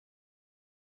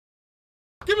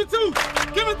me 2.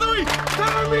 Give me 3.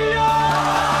 Turn me on!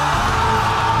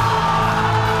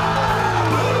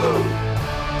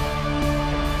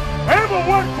 I have a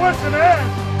one question to ask.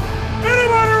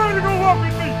 Anybody ready to go walk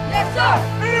with me? Yes, sir.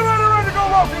 Anybody ready to go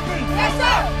walk with me? Yes,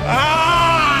 sir.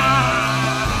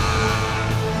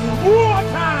 War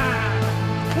time!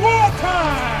 War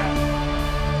time!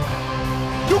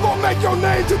 You gonna make your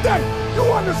name today. You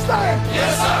understand?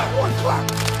 Yes, sir. 1 o'clock.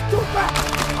 2 o'clock.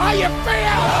 How you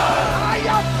feel? How you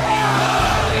feel?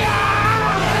 Yeah!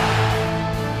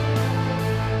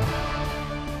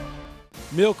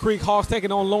 Mill Creek Hawks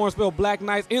taking on Lawrenceville Black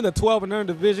Knights in the 12 and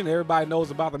under division. Everybody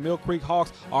knows about the Mill Creek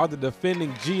Hawks are the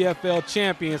defending GFL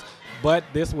champions, but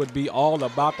this would be all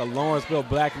about the Lawrenceville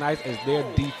Black Knights as their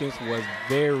defense was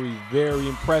very, very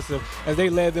impressive as they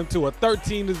led them to a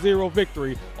 13-0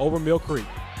 victory over Mill Creek.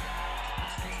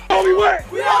 We all we what?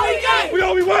 We all we get. We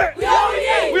all we what? We all we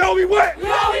get. We all we what? We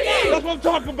all we get. That's what I'm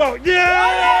talking about.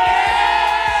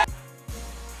 Yeah!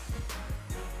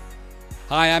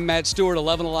 Hi, I'm Matt Stewart,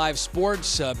 11 Alive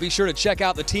Sports. Be sure to check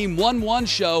out the Team 1-1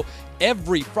 show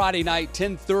every Friday night,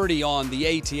 10:30 on the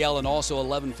ATL and also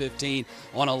 11:15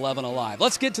 on 11 Alive.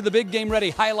 Let's get to the big game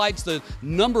ready highlights. The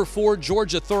number 4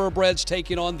 Georgia Thoroughbreds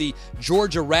taking on the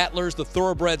Georgia Rattlers. The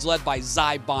Thoroughbreds led by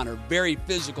Zy Bonner, very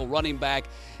physical running back,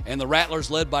 and the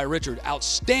Rattlers led by Richard,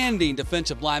 outstanding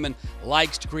defensive lineman,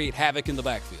 likes to create havoc in the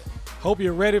backfield. Hope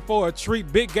you're ready for a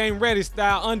treat. Big game ready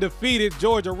style. Undefeated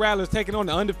Georgia Rattlers taking on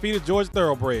the undefeated Georgia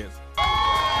Thoroughbreds. Who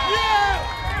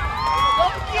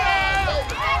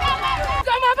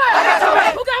got my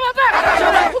back? I got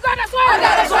your back. Who got that swag? I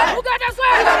got that swag. Who got that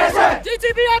swag? I got that swag.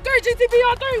 GTB on 3. GTB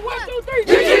on 3. 1, 2, 3.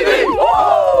 GTB.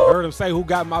 You heard him say, who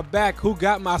got my back? Who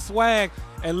got my swag?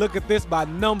 And look at this by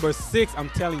number 6. I'm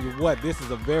telling you what, this is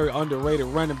a very underrated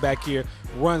running back here.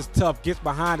 Runs tough, gets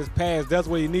behind his pads, does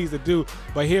what he needs to do.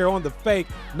 But here on the fake,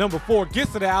 number 4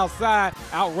 gets to the outside,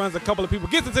 outruns a couple of people,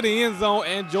 gets into the end zone,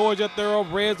 and Georgia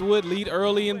Thoroughbreds would lead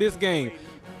early in this game.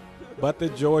 But the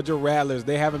Georgia Rattlers,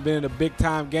 they haven't been in a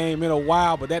big-time game in a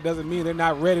while, but that doesn't mean they're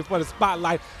not ready for the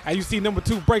spotlight. And you see number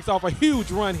 2 breaks off a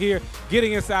huge run here,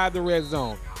 getting inside the red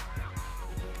zone.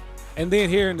 And then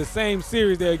here in the same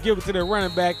series, they'll give it to their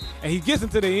running back, and he gets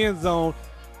into the end zone,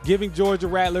 giving Georgia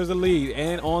Rattlers a lead.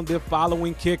 And on the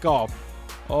following kickoff,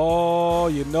 oh,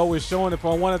 you know it's showing it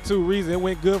for 1 or 2 reasons. It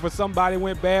went good for somebody,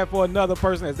 went bad for another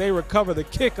person as they recover the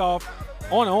kickoff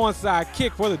on an onside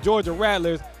kick for the Georgia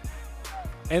Rattlers.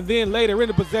 And then later in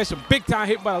the possession, big time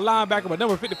hit by the linebacker, but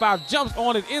number 55 jumps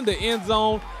on it in the end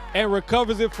zone and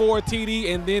recovers it for a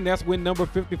TD. And then that's when number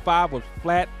 55 would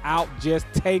flat out just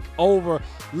take over.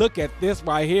 Look at this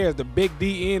right here as the big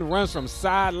D end runs from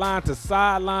sideline to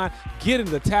sideline, getting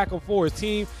the tackle for his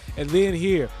team. And then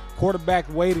here,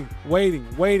 quarterback waiting.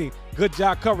 Good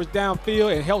job coverage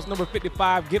downfield and helps number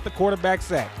 55 get the quarterback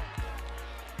sack.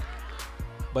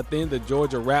 But then the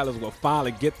Georgia Rattlers will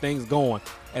finally get things going,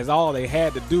 as all they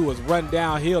had to do was run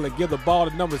downhill and give the ball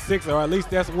to number 6, or at least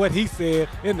that's what he said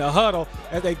in the huddle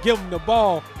as they give him the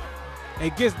ball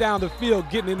and gets down the field,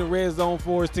 getting in the red zone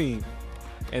for his team.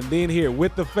 And then here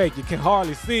with the fake, you can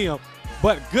hardly see him,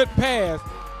 but good pass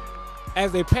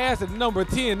as they pass at number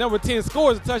 10. Number 10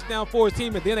 scores a touchdown for his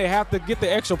team, and then they have to get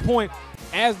the extra point.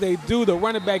 As they do, the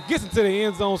running back gets into the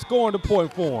end zone, scoring the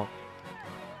point for him.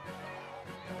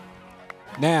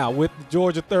 Now with the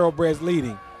Georgia Thoroughbreds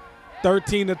leading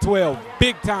 13-12,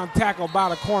 big time tackle by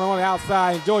the corner on the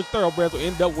outside, and Georgia Thoroughbreds will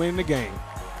end up winning the game.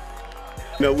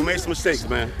 You know, we made some mistakes,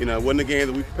 man. You know, it wasn't a game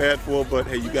that we prepared for, but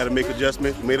hey, you got to make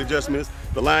adjustments. We made adjustments.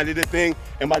 The line did their thing,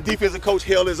 and my defensive coach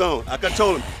held his own. Like I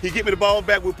told him, he get me the ball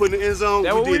back, we put in the end zone,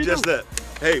 we did just that.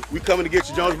 Hey, we coming to get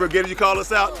you, Jonesboro. Get it, you call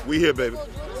us out, we here, baby.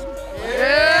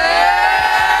 Yeah!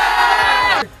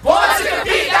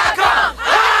 VoiceOfTheBeat.com.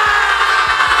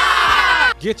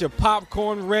 Get your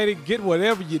popcorn ready, get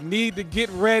whatever you need to get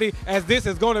ready, as this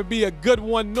is going to be a good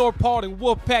one. North Paulding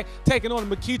Wolfpack taking on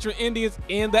the McEachern Indians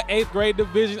in the 8th grade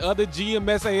division of the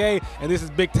GMSAA. And this is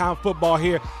big time football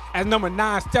here as number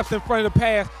 9 steps in front of the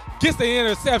pass, gets the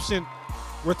interception,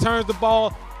 returns the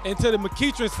ball into the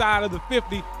McEachern side of the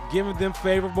 50, giving them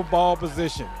favorable ball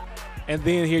position. And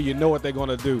then here, you know what they're going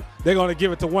to do. They're going to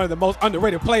give it to one of the most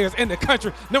underrated players in the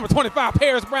country. Number 25,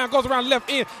 Paris Brown, goes around the left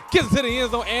end, gets it to the end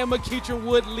zone, and McEachern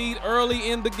would lead early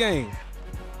in the game.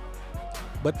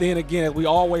 But then again, as we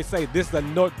always say, this is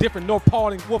a different North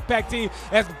Paulding Wolfpack team.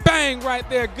 As bang right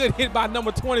there, good hit by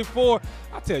number 24.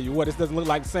 I tell you what, this doesn't look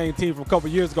like the same team from a couple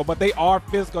years ago, but they are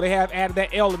physical. They have added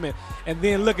that element. And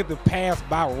then look at the pass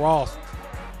by Ross.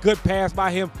 Good pass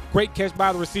by him, great catch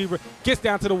by the receiver, gets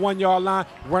down to the 1-yard line,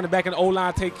 running back and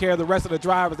O-line take care of the rest of the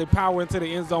drive as they power into the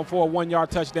end zone for a 1-yard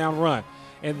touchdown run.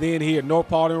 And then here, North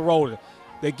Paulding rolling.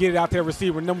 They get it out there,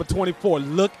 receiver number 24.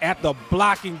 Look at the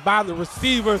blocking by the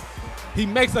receivers. He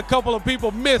makes a couple of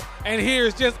people miss, and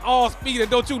here's just all speed.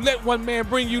 And don't you let one man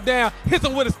bring you down. Hits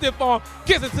him with a stiff arm,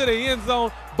 gets it to the end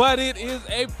zone, but it is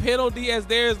a penalty as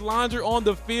there's Laundrie on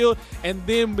the field, and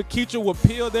then McEachern will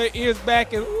peel their ears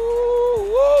back, and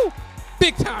woo,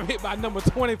 big time hit by number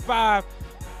 25.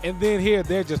 And then here,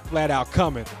 they're just flat out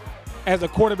coming. As the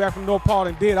quarterback from North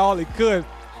Paulding did all he could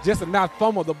just to not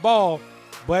fumble the ball,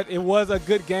 but it was a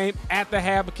good game at the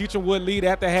half. McEachern would lead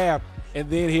at the half. And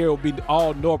then here will be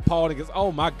all North Paulding.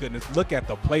 Oh, my goodness. Look at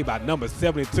the play by number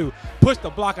 72. Push the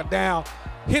blocker down,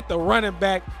 hit the running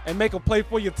back, and make a play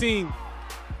for your team.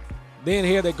 Then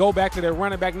here they go back to their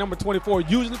running back, number 24.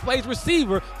 Usually plays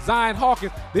receiver, Zion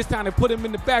Hawkins. This time they put him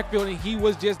in the backfield, and he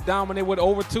was just dominant with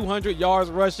over 200 yards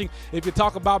rushing. If you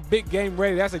talk about big game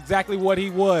ready, that's exactly what he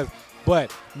was.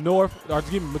 But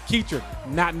McEachern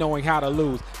not knowing how to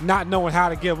lose, not knowing how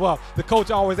to give up. The coach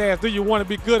always asks, do you want to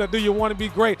be good or do you want to be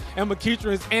great? And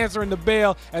McEachern is answering the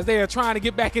bell as they are trying to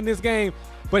get back in this game.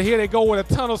 But here they go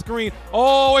with a tunnel screen.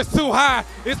 Oh, it's too high.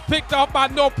 It's picked off by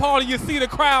North Paulding. You see the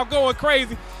crowd going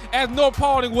crazy as North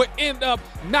Paulding would end up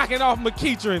knocking off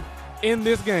McEachern in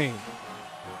this game.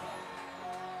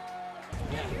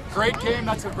 Great game.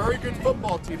 That's a very good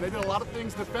football team. They did a lot of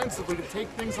things defensively to take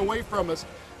things away from us,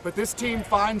 but this team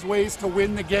finds ways to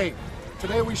win the game.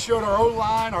 Today we showed our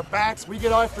O-line, our backs. We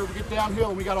get after, we get downhill,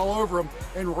 and we got all over them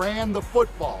and ran the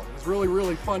football. It was really,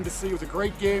 really fun to see. It was a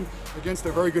great game against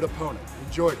a very good opponent.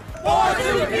 Enjoyed it.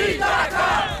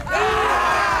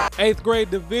 8th grade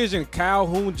division,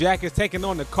 Calhoun Jackets taking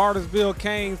on the Cartersville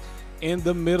Canes in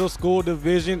the middle school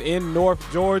division in North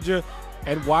Georgia.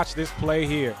 And watch this play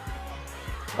here.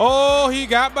 Oh, he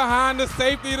got behind the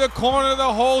safety, the corner,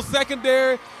 the whole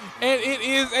secondary, and it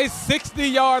is a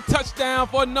 60-yard touchdown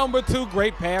for number 2.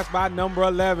 Great pass by number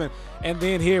 11. And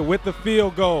then here with the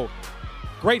field goal.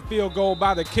 Great field goal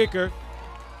by the kicker,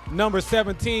 number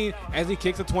 17, as he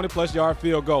kicks a 20-plus yard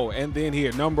field goal. And then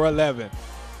here, number 11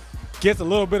 gets a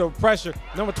little bit of pressure.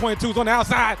 Number 22 is on the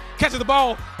outside, catches the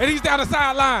ball, and he's down the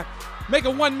sideline. Make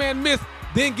a one-man miss,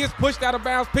 then gets pushed out of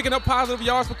bounds, picking up positive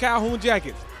yards for Calhoun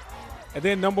Jackets. And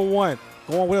then number 1,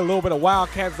 going with a little bit of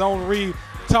Wildcat zone read.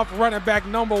 Tough running back,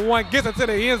 number 1, gets it to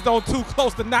the end zone, too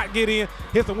close to not get in.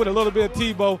 Hits him with a little bit of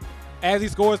Tebow as he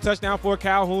scores touchdown for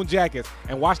Calhoun Jackets.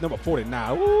 And watch number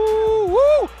 49. Woo,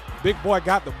 woo. Big boy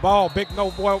got the ball. Big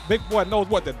boy knows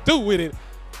what to do with it.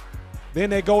 Then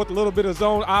they go with a little bit of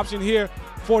zone option here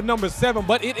for number 7,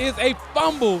 but it is a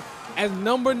fumble as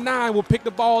number 9 will pick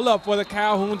the ball up for the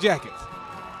Calhoun Jackets.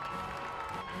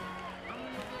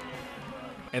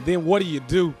 And then what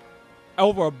do?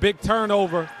 Over a big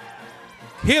turnover.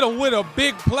 Hit him with a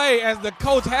big play as the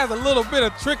coach has a little bit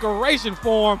of trickeration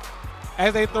for him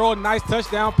as they throw a nice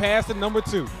touchdown pass to number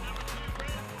 2.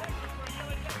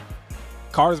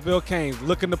 Cartersville Canes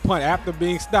looking to punt after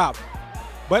being stopped.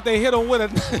 But they hit him with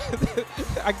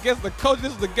a, I guess the coach,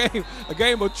 this is a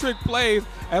game of trick plays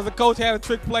as the coach had a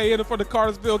trick play in it for the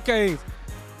Cartersville Canes.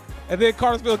 And then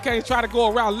Cartersville Canes try to go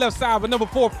around left side, but number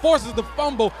 4 forces the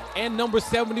fumble, and number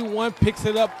 71 picks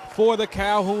it up for the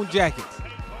Calhoun Jackets.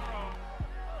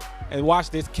 And watch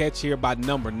this catch here by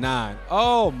number 9.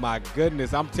 Oh, my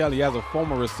goodness. I'm telling you, as a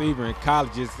former receiver in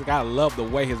college, you got to love the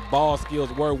way his ball skills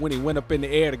were when he went up in the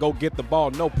air to go get the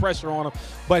ball. No pressure on him.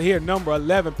 But here, number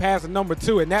 11 passing number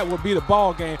 2, and that would be the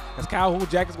ball game as Calhoun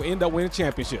Jackets will end up winning the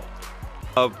championship.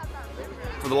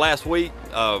 For the last week,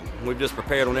 we've just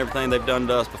prepared on everything they've done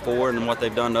to us before and what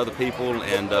they've done to other people,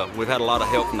 and we've had a lot of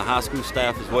help from the high school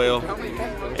staff as well.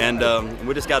 And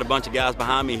we just got a bunch of guys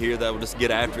behind me here that will just get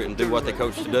after it and do what they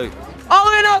coach to do.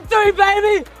 All in on 3,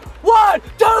 baby! 1,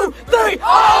 2, 3,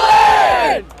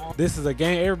 all in! This is a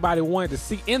game everybody wanted to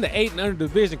see in the 8 and under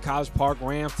division. College Park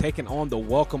Rams taking on the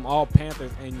Welcome All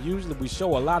Panthers, and usually we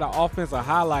show a lot of offensive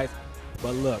highlights,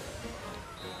 but look.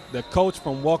 The coach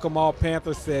from Welcome All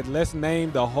Panthers said, let's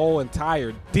name the whole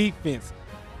entire defense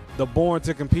the Born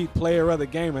to Compete player of the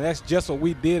game. And that's just what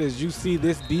we did. As you see,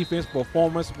 this defense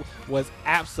performance was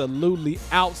absolutely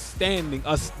outstanding,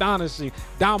 astonishing,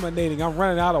 dominating. I'm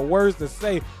running out of words to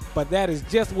say, but that is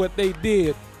just what they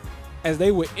did as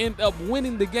they would end up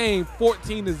winning the game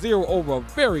 14-0 over a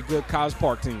very good College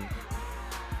Park team.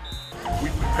 We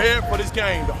prepared for this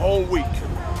game the whole week.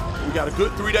 We got a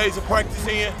good 3 days of practice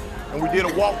in. And we did a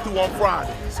walkthrough on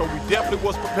Friday, so we definitely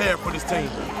was prepared for this team.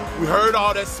 We heard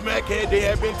all that smackhead they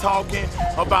had been talking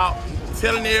about,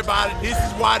 telling everybody this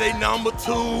is why they number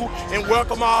 2 and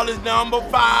Welcome All is number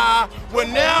 5. Well,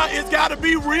 now it's got to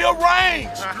be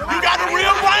rearranged. You got to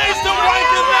rearrange them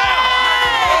rankings now.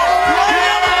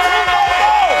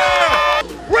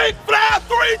 Ric Flair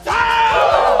 3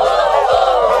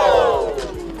 times.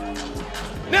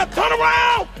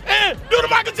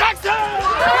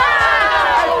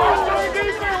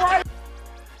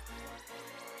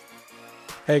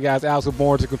 Hey guys, Alex was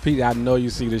born to compete. I know you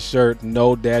see the shirt.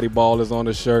 No Daddy Ball is on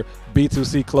the shirt.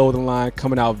 B2C clothing line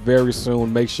coming out very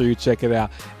soon. Make sure you check it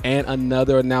out. And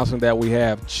another announcement that we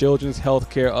have, Children's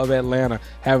Healthcare of Atlanta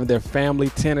having their family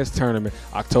tennis tournament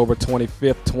October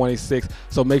 25th, 26th.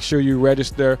 So make sure you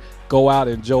register, go out,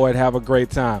 enjoy it, have a great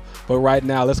time. But right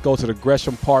now, let's go to the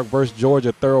Gresham Park versus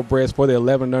Georgia Thoroughbreds for the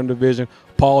 11 under division.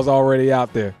 Paul's already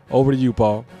out there. Over to you,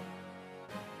 Paul.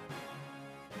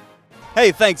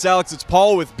 Hey, thanks, Alex. It's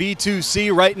Paul with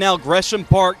B2C. Right now, Gresham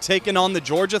Park taking on the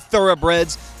Georgia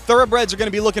Thoroughbreds. Thoroughbreds are going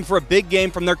to be looking for a big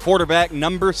game from their quarterback,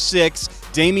 number 6,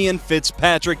 Damian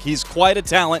Fitzpatrick. He's quite a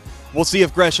talent. We'll see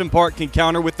if Gresham Park can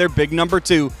counter with their big number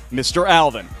 2, Mr.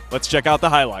 Alvin. Let's check out the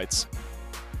highlights.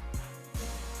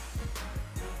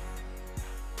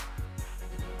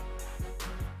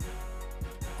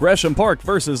 Gresham Park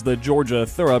versus the Georgia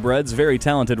Thoroughbreds. Very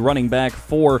talented running back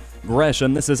for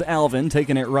Gresham. This is Alvin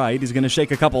taking it right. He's going to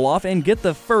shake a couple off and get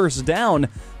the first down,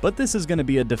 but this is going to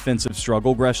be a defensive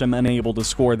struggle. Gresham unable to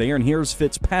score there, and here's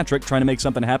Fitzpatrick trying to make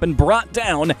something happen. Brought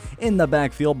down in the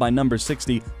backfield by number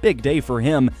 60. Big day for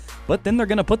him, but then they're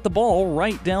going to put the ball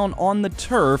right down on the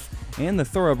turf, and the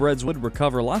Thoroughbreds would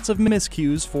recover. Lots of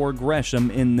miscues for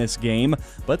Gresham in this game,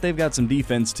 but they've got some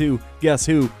defense too. Guess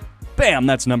who? Bam,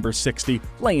 that's number 60,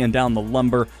 laying down the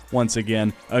lumber. Once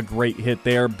again, a great hit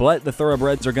there, but the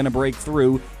Thoroughbreds are going to break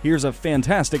through. Here's a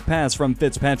fantastic pass from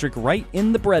Fitzpatrick right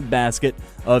in the breadbasket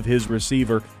of his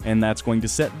receiver, and that's going to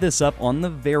set this up on the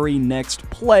very next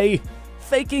play.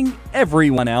 Faking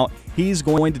everyone out, he's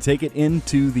going to take it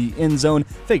into the end zone.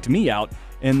 Faked me out,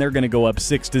 and they're going to go up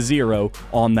 6-0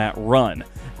 on that run.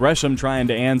 Gresham trying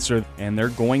to answer, and they're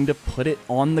going to put it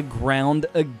on the ground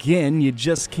again. You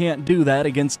just can't do that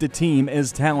against a team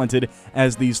as talented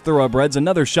as these Thoroughbreds.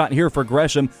 Another shot here for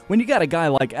Gresham. When you got a guy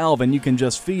like Alvin, you can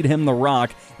just feed him the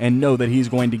rock and know that he's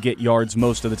going to get yards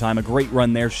most of the time. A great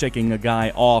run there, shaking a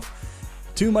guy off.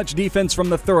 Too much defense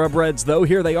from the Thoroughbreds, though.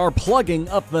 Here they are plugging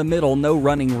up the middle. No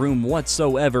running room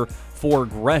whatsoever for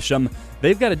Gresham.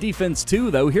 They've got a defense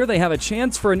too, though. Here they have a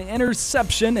chance for an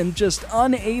interception and just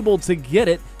unable to get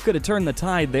it. Could have turned the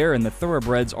tide there, and the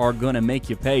Thoroughbreds are going to make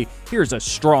you pay. Here's a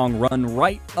strong run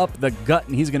right up the gut,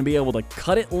 and he's going to be able to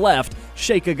cut it left,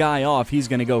 shake a guy off. He's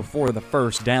going to go for the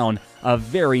first down. A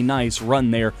very nice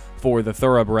run there for the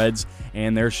Thoroughbreds,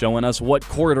 and they're showing us what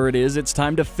quarter it is. It's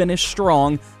time to finish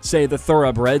strong, say the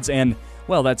Thoroughbreds, and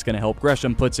well, that's going to help.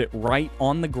 Gresham puts it right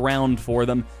on the ground for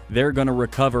them. They're going to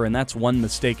recover, and that's one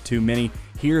mistake too many.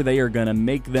 Here they are going to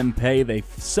make them pay. They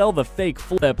sell the fake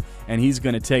flip, and he's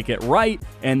going to take it right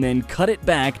and then cut it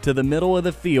back to the middle of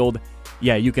the field.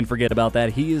 Yeah, you can forget about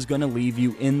that. He is going to leave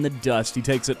you in the dust. He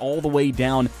takes it all the way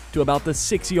down to about the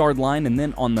 6-yard line, and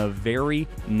then on the very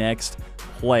next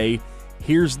play,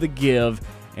 here's the give,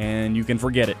 and you can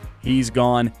forget it. He's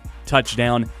gone.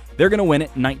 Touchdown. They're going to win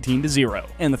it 19-0.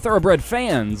 And the Thoroughbred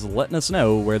fans letting us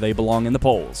know where they belong in the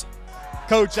polls.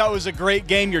 Coach, that was a great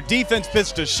game. Your defense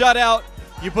pitched a shutout.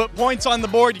 You put points on the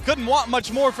board. You couldn't want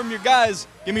much more from your guys.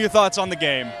 Give me your thoughts on the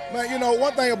game. Man, you know,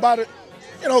 one thing about it,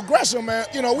 you know, Gresham, man,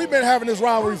 you know, we've been having this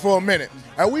rivalry for a minute.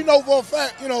 And we know for a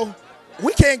fact, you know,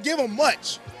 we can't give them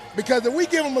much. Because if we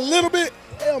give them a little bit,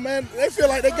 hell, man, they feel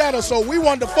like they got us. So we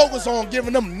wanted to focus on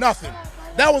giving them nothing.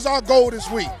 That was our goal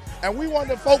this week. And we wanted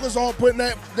to focus on putting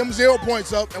them 0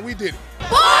 points up, and we did it.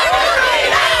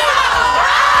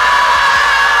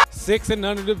 6 and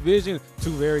under division, 2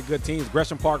 very good teams.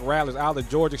 Gresham Park Rattlers out of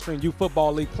the Georgia Extreme Youth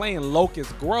Football League playing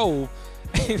Locust Grove.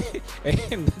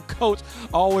 And the coach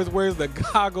always wears the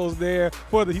goggles there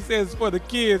he says for the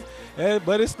kids,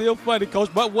 but it's still funny, coach.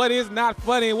 But what is not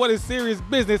funny and what is serious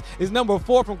business is number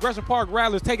 4 from Gresham Park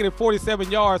Rattlers taking it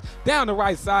 47 yards down the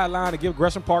right sideline to give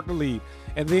Gresham Park the lead.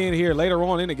 And then here later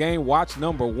on in the game, watch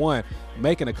number 1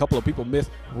 making a couple of people miss,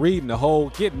 reading the hole,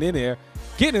 getting in there,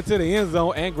 getting into the end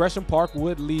zone, and Gresham Park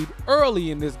would lead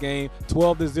early in this game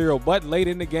 12-0. But late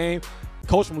in the game,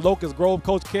 coach from Locust Grove,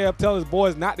 Coach Kev, tell his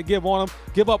boys not to give up on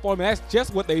them. That's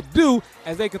just what they do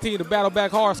as they continue to battle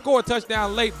back hard. Score a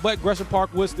touchdown late, but Gresham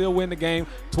Park would still win the game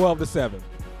 12-7.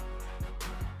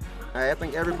 I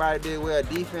think everybody did well,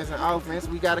 defense and offense.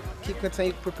 We got to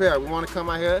continue to prepare. We want to come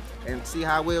out here and see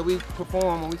how well we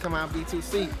perform when we come out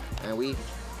B2C. And we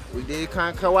did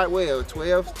kind of quite well,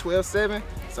 12-7.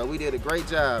 So we did a great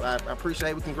job. I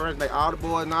appreciate, we congratulate all the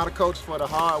boys and all the coaches for the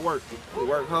hard work. We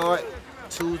work hard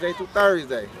Tuesday through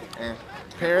Thursday. And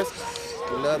Paris,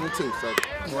 we love them too. So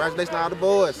congratulations to all the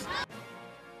boys.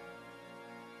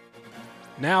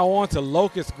 Now on to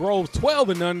Locust Grove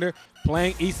 12 and under,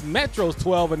 playing East Metro's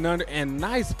 12 and under, and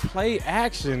nice play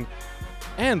action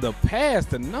and the pass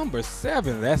to number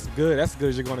 7. That's good. That's as good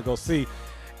as you're going to go see.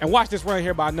 And watch this run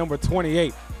here by number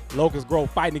 28. Locust Grove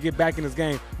fighting to get back in this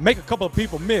game. Make a couple of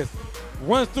people miss.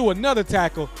 Runs through another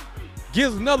tackle.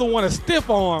 Gives another one a stiff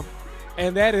arm.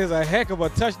 And that is a heck of a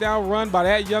touchdown run by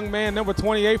that young man, number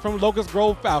 28 from Locust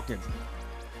Grove Falcons.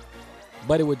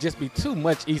 But it would just be too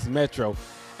much East Metro.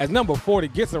 As number 40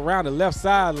 gets around the left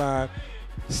sideline,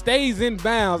 stays in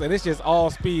bounds, and it's just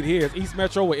all speed here as East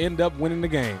Metro will end up winning the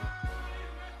game.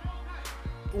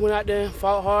 We went out there and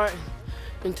fought hard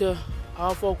until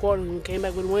all 4 quarters and came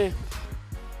back with a win.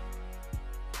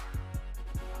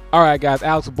 All right, guys,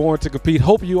 Alex Born to compete.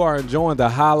 Hope you are enjoying the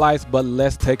highlights, but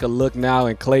let's take a look now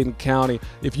in Clayton County.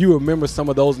 If you remember some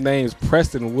of those names,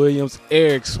 Preston Williams,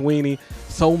 Eric Sweeney,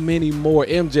 so many more,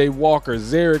 MJ Walker,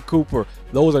 Zared Cooper,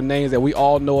 those are names that we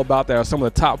all know about that are some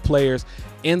of the top players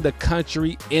in the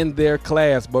country in their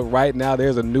class. But right now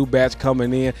there's a new batch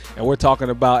coming in, and we're talking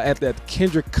about at that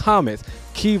Kendrick Comets,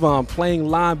 Kevon playing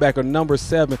linebacker number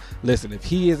 7. Listen, if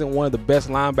he isn't one of the best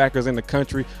linebackers in the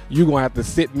country, you're going to have to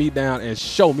sit me down and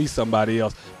show me somebody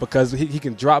else, because he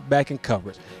can drop back in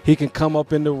coverage. He can come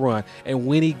up in the run. And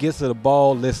when he gets to the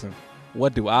ball, listen,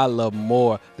 what do I love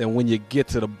more than when you get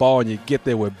to the ball and you get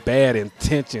there with bad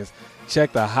intentions?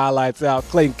 Check the highlights out.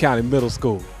 Clayton County Middle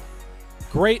School.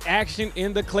 Great action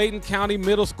in the Clayton County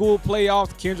Middle School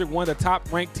playoffs. Kendrick, one of the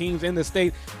top-ranked teams in the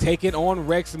state, taking on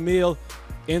Rex Mill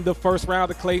in the first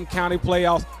round of the Clayton County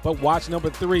playoffs. But watch number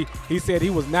 3. He said he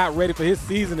was not ready for his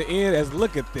season to end, as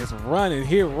look at this running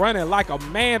here, running like a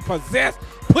man possessed,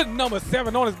 putting number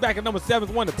 7 on his back, and number 7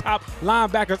 is one of the top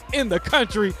linebackers in the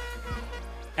country,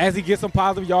 as he gets some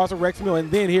positive yards from Rex Mill. And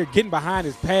then here, getting behind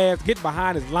his pads, getting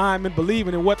behind his linemen,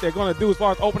 believing in what they're going to do as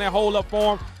far as open that hole up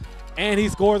for him. And he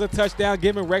scores a touchdown,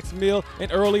 giving Rex Mill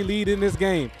an early lead in this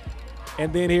game.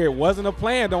 And then here, it wasn't a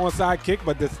planned onside kick,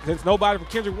 but since nobody from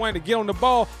Kendrick wanted to get on the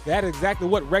ball, that is exactly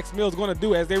what Rex Mill is going to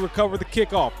do as they recover the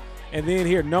kickoff. And then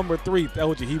here, number 3,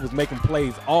 told you he was making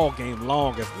plays all game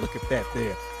long. Look at that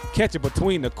there. Catch it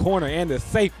between the corner and the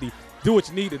safety. Do what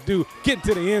you need to do. Get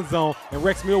into the end zone, and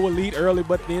Rex Mill will lead early,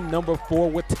 but then number 4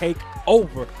 would take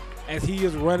over as he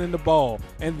is running the ball.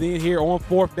 And then here on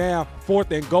 4th down,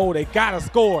 4th and goal, they got to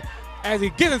score as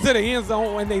he gets into the end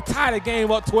zone, and they tie the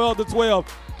game up 12-12.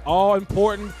 All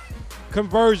important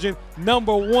conversion.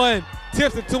 Number 1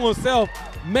 tips it to himself,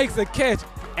 makes a catch,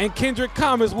 and Kendrick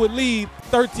Comets would lead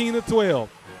 13-12.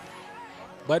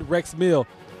 But Rex Mill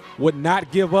would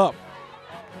not give up.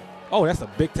 Oh, that's a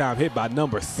big-time hit by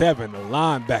number 7, the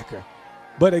linebacker.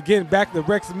 But again, back to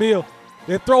Rex Mill.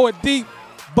 They throw it deep,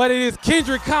 but it is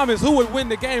Kendrick Comets who would win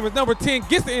the game as number 10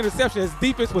 gets the interception as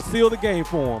defense would seal the game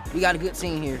for him. We got a good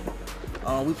team here.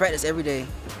 We practice every day.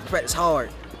 We practice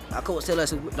hard. Our coach tell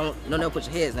us don't never put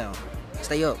your heads down.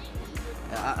 Stay up.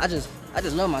 I just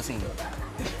love my team.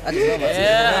 I just love my team.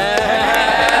 Yeah.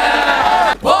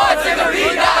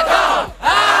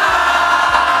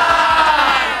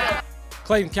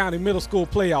 Clayton County Middle School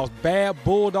playoffs. Bad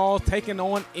Bulldogs taking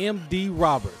on MD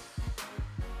Roberts.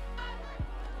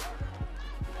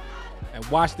 And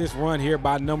watch this run here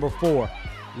by number 4.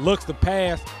 Looks to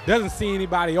pass, doesn't see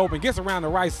anybody open, gets around the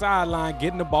right sideline,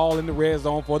 getting the ball in the red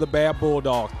zone for the Bad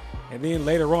Bulldogs. And then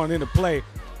later on in the play,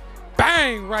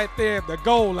 bang, right there at the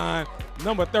goal line.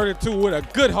 Number 32 with a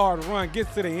good hard run,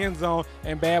 gets to the end zone,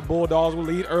 and Bad Bulldogs will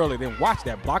lead early. Then watch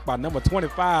that block by number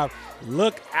 25.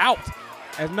 Look out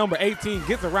as number 18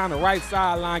 gets around the right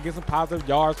sideline, gets some positive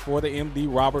yards for the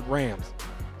MD Robert Rams.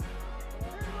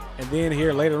 And then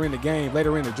here later in the game,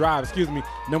 later in the drive,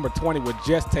 number 20 would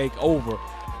just take over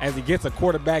as he gets a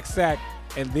quarterback sack.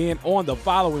 And then on the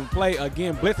following play,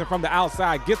 again, blitzing from the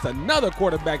outside, gets another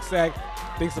quarterback sack.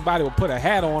 Think somebody will put a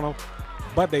hat on him,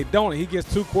 but they don't. He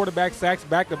gets 2 quarterback sacks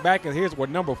back-to-back, and here's where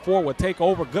number 4 will take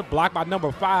over. Good block by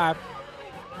number 5.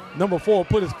 Number 4 will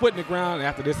put his foot in the ground, and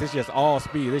after this, it's just all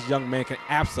speed. This young man can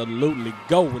absolutely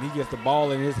go when he gets the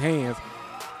ball in his hands,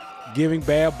 giving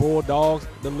Bad Bulldogs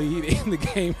the lead in the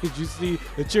game. As you see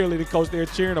the cheerleading coach there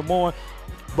cheering them on.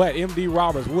 But MD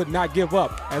Roberts would not give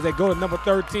up as they go to number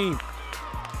 13.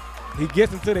 He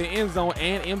gets into the end zone,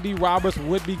 and MD Roberts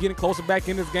would be getting closer back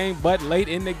in this game, but late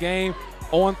in the game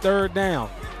on 3rd down.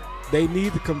 They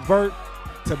need to convert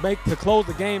to close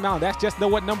the game out. That's just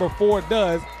what number 4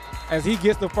 does as he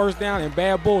gets the 1st down, and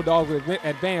Bad Bulldogs will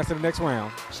advance to the next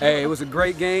round. Hey, it was a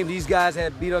great game. These guys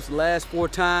had beat us the last 4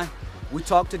 times. We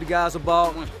talked to the guys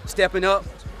about stepping up,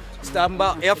 stopping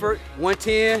about effort,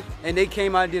 110, and they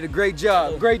came out and did a great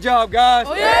job. Great job, guys.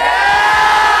 Oh,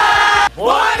 yeah!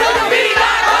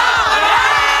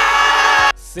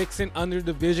 6 and under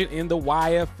division in the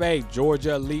YFA.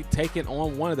 Georgia Elite taking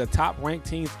on one of the top-ranked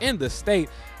teams in the state,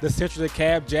 the Central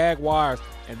DeKalb Jaguars.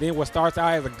 And then what starts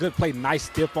out as a good play, nice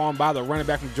stiff arm by the running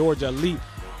back from Georgia Elite.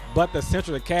 but the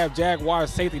Central DeKalb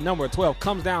Jaguars safety number 12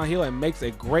 comes downhill and makes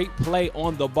a great play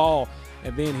on the ball.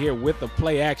 And then here with the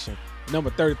play action, number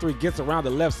 33 gets around the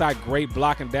left side. Great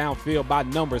blocking downfield by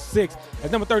number 6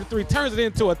 as number 33 turns it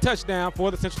into a touchdown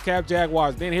for the Central DeKalb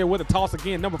Jaguars. Then here with a toss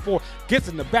again, number 4 gets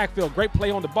in the backfield. Great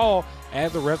play on the ball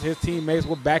as the rest of his teammates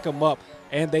will back him up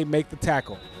and they make the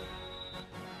tackle.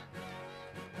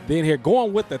 Then here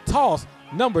going with the toss,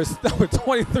 number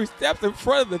 23 steps in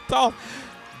front of the toss,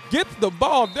 gets the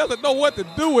ball, doesn't know what to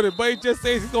do with it, but he just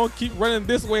says he's going to keep running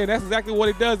this way, and that's exactly what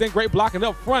he does. Then great blocking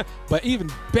up front, but even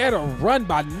better run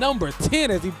by number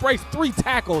 10 as he breaks 3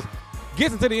 tackles,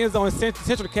 gets into the end zone, and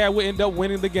Central DeKalb will end up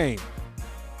winning the game.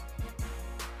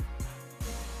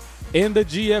 In the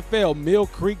GFL, Mill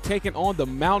Creek taking on the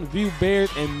Mountain View Bears,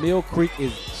 and Mill Creek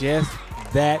is just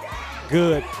that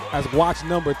good as watch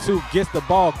number 2 gets the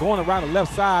ball going around the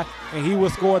left side, and he will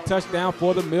score a touchdown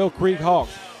for the Mill Creek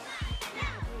Hawks.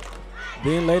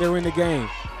 Then later in the game,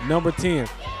 number 10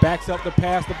 backs up to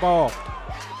pass the ball.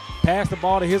 Pass the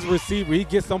ball to his receiver. He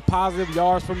gets some positive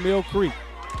yards from Mill Creek.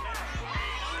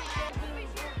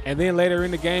 And then later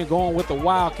in the game, going with the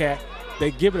Wildcat,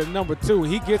 they give it to number 2.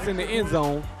 He gets in the end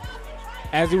zone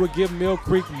as he would give Mill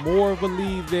Creek more of a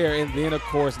lead there. And then, of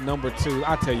course, number 2,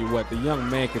 I tell you what, the young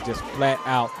man could just flat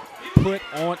out put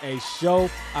on a show.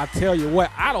 I tell you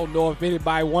what, I don't know if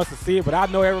anybody wants to see it, but I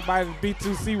know everybody in the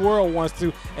B2C world wants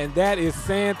to, and that is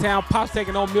Sandtown Pops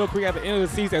taking on Mill Creek at the end of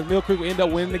the season as Mill Creek will end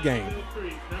up winning the game.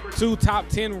 2 top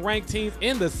 10 ranked teams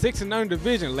in the 6-0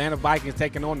 division. Atlanta Vikings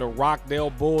taking on the Rockdale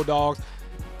Bulldogs.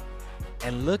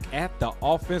 And look at the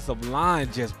offensive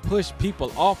line just push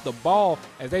people off the ball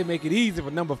as they make it easy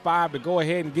for number 5 to go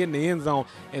ahead and get in the end zone.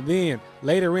 And then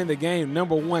later in the game,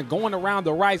 number 1 going around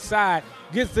the right side,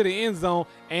 gets to the end zone,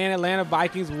 and Atlanta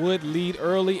Vikings would lead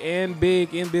early and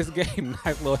big in this game.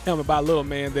 Nice little helmet by little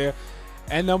man there.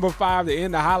 And number 5 to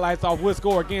end the highlights off would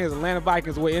score again as Atlanta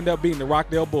Vikings will end up beating the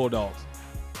Rockdale Bulldogs.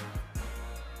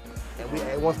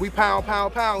 And once we pound,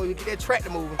 we get that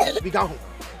tractor moving, we gone.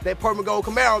 That purple gold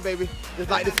Camaro, baby, just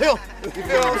like this hill. You feel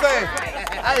what I'm saying?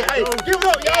 Hey, give it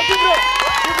up, y'all, give it up.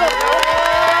 Give it up,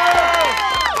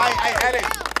 Hey,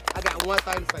 I got one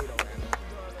thing to say, though, man.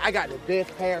 I got the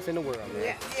best parents in the world,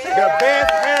 man. The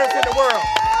best parents in the world.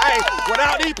 Hey,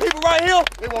 without these people right here,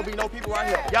 there won't be no people right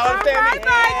here. Y'all understand me?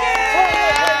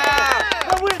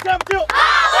 What win championship?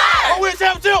 What win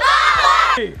championship?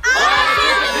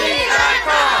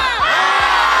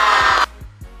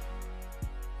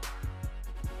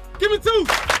 Give me 2.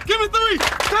 Give me 3.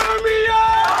 Turn me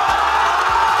up!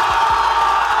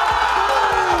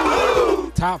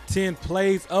 Top 10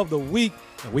 plays of the week.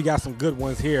 And we got some good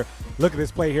ones here. Look at this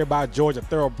play here by Georgia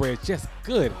Thoroughbreds. Just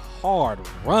good, hard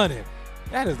running.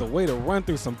 That is the way to run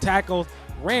through some tackles.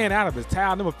 Ran out of his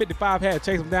towel. Number 55 had to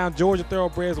chase him down. Georgia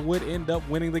Thoroughbreds would end up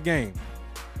winning the game.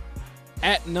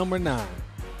 At number 9.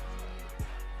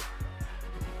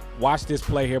 Watch this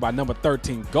play here by number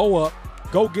 13. Go up.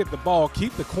 Go get the ball,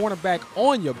 keep the cornerback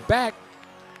on your back.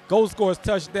 Go scores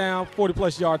touchdown,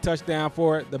 40-plus yard touchdown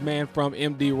for the man from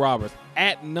MD Roberts.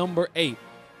 At number 8,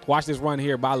 watch this run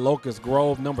here by Locust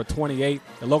Grove, number 28.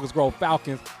 The Locust Grove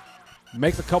Falcons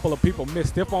makes a couple of people miss.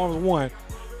 Stiff arms 1,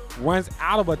 runs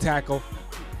out of a tackle.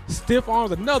 Stiff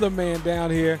arms another man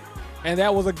down here. And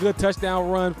that was a good touchdown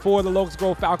run for the Locust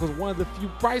Grove Falcons. One of the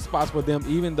few bright spots for them,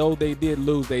 even though they did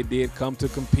lose, they did come to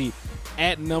compete.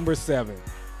 At number 7.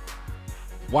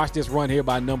 Watch this run here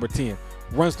by number 10.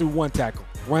 Runs through 1 tackle.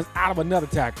 Runs out of another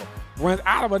tackle. Runs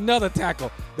out of another tackle.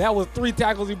 That was 3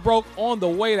 tackles he broke on the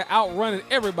way to outrunning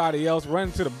everybody else,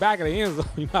 running to the back of the end zone.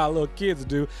 You know how little kids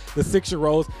do, the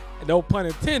 6-year-olds. No pun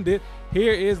intended.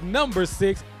 Here is number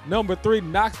 6. Number 3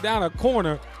 knocks down a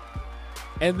corner.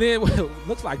 And then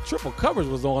looks like triple coverage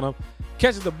was on him.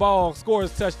 Catches the ball,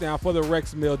 scores touchdown for the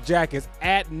Rex Mill Jackets.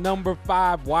 At number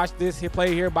 5, watch this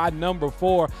play here by number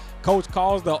 4. Coach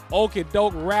calls the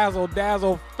okey-doke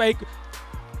razzle-dazzle fake.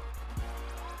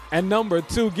 And number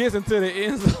 2 gets into the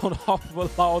end zone off of a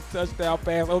long touchdown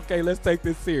pass. Okay, let's take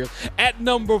this serious. At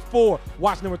number 4,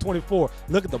 watch number 24.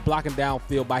 Look at the blocking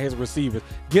downfield by his receivers.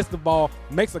 Gets the ball,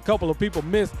 makes a couple of people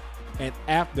miss. And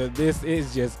after this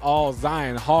is just all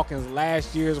Zion Hawkins,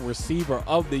 last year's receiver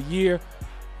of the year.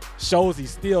 Shows he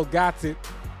still got it,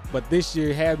 but this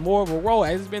year had more of a role.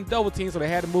 It's been double teamed, so they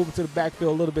had to move him to the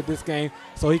backfield a little bit this game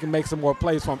so he can make some more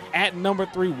plays from. At number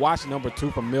 3, watch number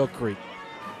 2 from Mill Creek.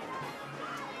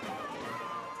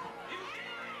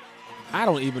 I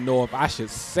don't even know if I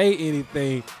should say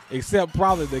anything except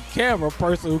probably the camera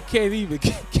person who can't even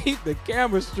keep the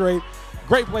camera straight.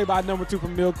 Great play by number 2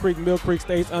 from Mill Creek. Mill Creek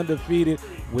stays undefeated.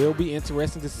 Will be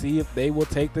interesting to see if they will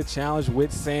take the challenge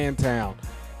with Sandtown.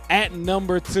 At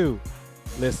number 2,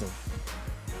 Listen,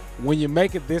 when you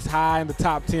make it this high in the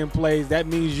top 10 plays, that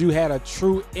means you had a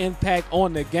true impact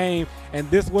on the game, and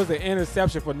this was an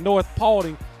interception for North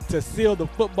Paulding to seal the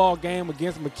football game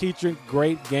against McEachern.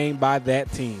 Great game by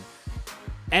that team.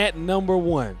 At number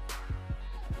 1,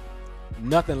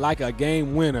 nothing like a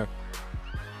game winner.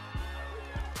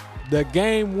 The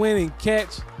game-winning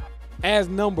catch as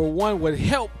number 1 would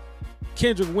help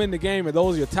Kendrick win the game, and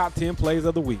those are your top 10 plays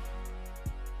of the week.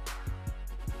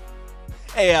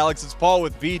 Hey Alex, it's Paul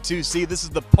with B2C. This is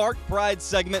the Park Pride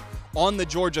segment on the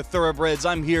Georgia Thoroughbreds.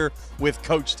 I'm here with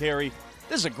Coach Terry.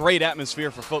 This is a great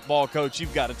atmosphere for football, Coach.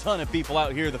 You've got a ton of people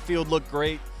out here. The field looked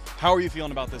great. How are you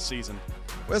feeling about this season?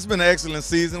 Well, it's been an excellent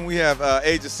season. We have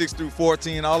ages 6 through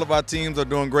 14. All of our teams are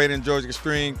doing great in Georgia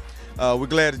Extreme. We're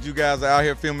glad that you guys are out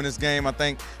here filming this game. I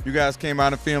think you guys came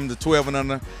out and filmed the 12 and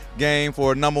under game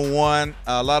for number 1.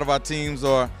 A lot of our teams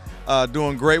are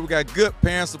doing great. We got good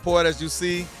parent support, as you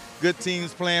see. Good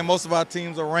teams playing. Most of our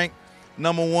teams are ranked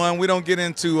number 1. We don't get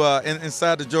into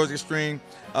inside the Georgia Extreme.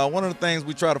 One of the things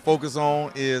we try to focus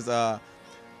on is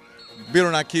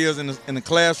building our kids in the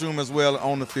classroom as well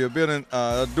on the field, building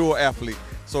a dual athlete.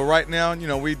 So right now, you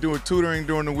know, we do tutoring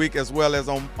during the week as well as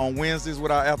on Wednesdays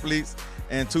with our athletes,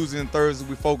 and Tuesdays and Thursdays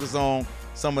we focus on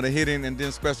some of the hitting and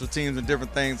then special teams and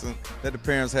different things that the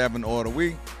parents have in order.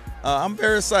 I'm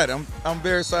very excited. I'm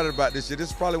very excited about this year. This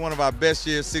is probably one of our best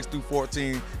years, 6 through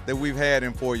 14, that we've had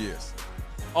in 4 years.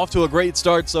 Off to a great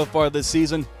start so far this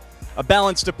season. A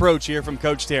balanced approach here from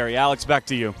Coach Terry. Alex, back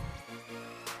to you.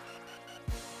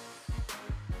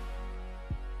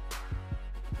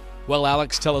 Well,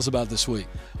 Alex, tell us about this week.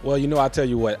 Well, you know, I tell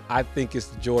you what, I think it's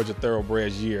the Georgia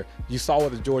Thoroughbreds year. You saw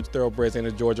what the Georgia Thoroughbreds and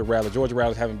the Georgia Rattlers. Georgia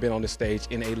Rattlers haven't been on this stage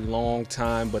in a long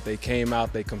time, but they came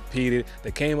out, they competed, they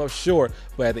came up short,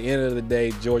 but at the end of the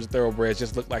day, Georgia Thoroughbreds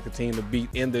just looked like the team to beat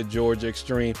in the Georgia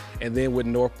Extreme. And then with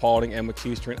North Paulding and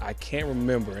McEachern, I can't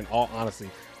remember, in all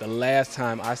honesty, the last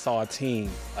time I saw a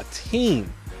team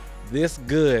this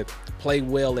good play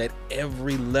well at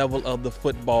every level of the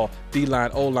football. D-line,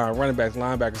 O-line, running backs,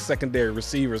 linebackers, secondary,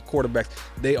 receivers, quarterbacks.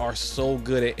 They are so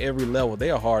good at every level.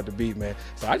 They are hard to beat, man.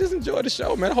 So I just enjoyed the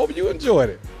show, man. I hope you enjoyed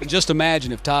it. And just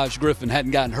imagine if Taj Griffin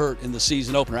hadn't gotten hurt in the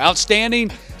season opener.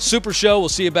 Outstanding, super show. We'll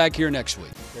see you back here next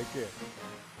week. Take care.